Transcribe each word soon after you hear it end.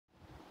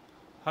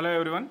Hello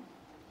everyone,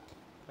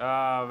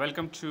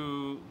 welcome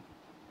to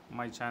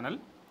my channel.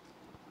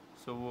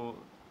 So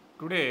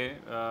today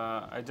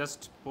I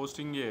just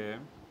posting a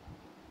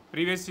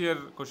previous year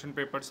question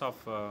papers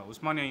of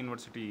Usmania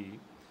University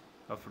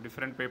of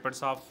different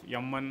papers of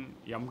M1,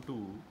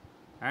 M2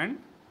 and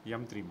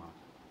M3 mark.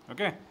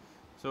 Okay,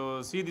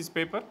 so see this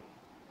paper.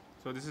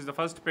 So this is the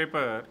first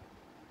paper.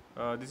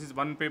 This is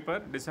one paper,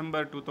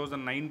 December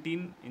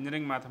 2019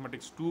 Engineering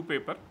Mathematics 2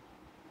 paper.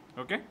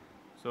 Okay,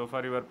 so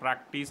for your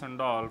practice and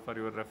all, for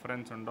your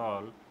reference and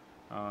all,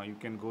 you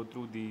can go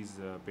through these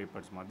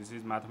papers. This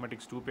is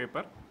Mathematics 2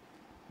 paper.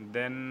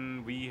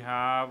 Then we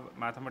have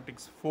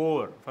Mathematics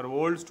 4 for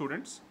old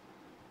students.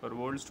 For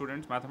old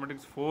students,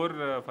 Mathematics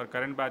 4 for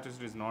current batches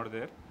it is not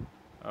there.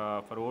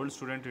 For old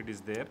student it is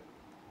there.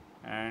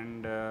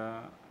 And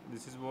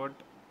this is what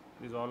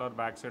is all our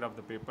backside of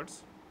the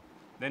papers.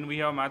 Then we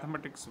have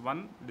Mathematics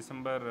 1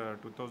 December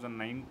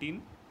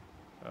 2019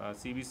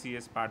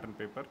 CBCS pattern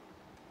paper.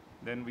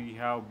 Then we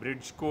have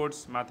bridge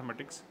codes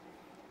mathematics.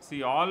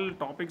 See, all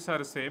topics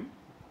are same.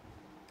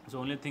 So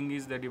only thing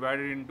is they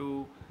divided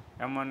into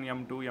M1,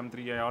 M2,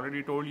 M3. I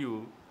already told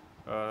you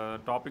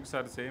topics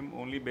are same.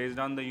 Only based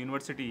on the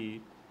university,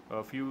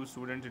 few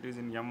students it is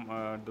in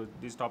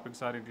these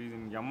topics are it is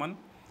in M1,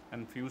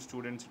 and few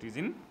students it is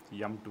in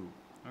M2.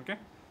 Okay.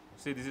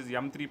 See, this is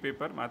M3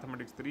 paper,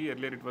 mathematics 3.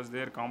 Earlier it was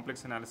there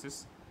complex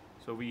analysis.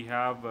 So we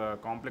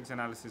have complex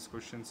analysis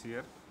questions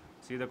here.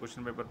 See the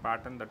question paper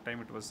pattern. That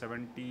time it was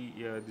 70.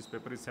 This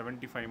paper is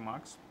 75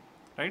 marks,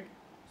 right?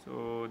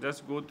 So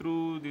just go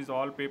through these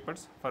all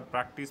papers for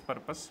practice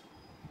purpose.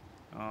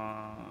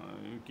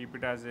 You keep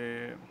it as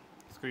a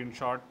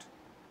screenshot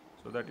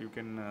so that you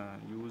can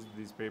use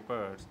these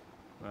papers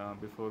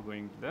before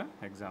going to the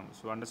exam.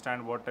 So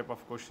understand what type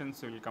of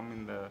questions will come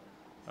in the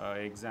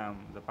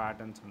exam, the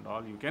patterns and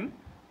all. You can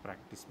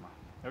practice.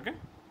 Okay.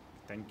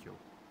 Thank you.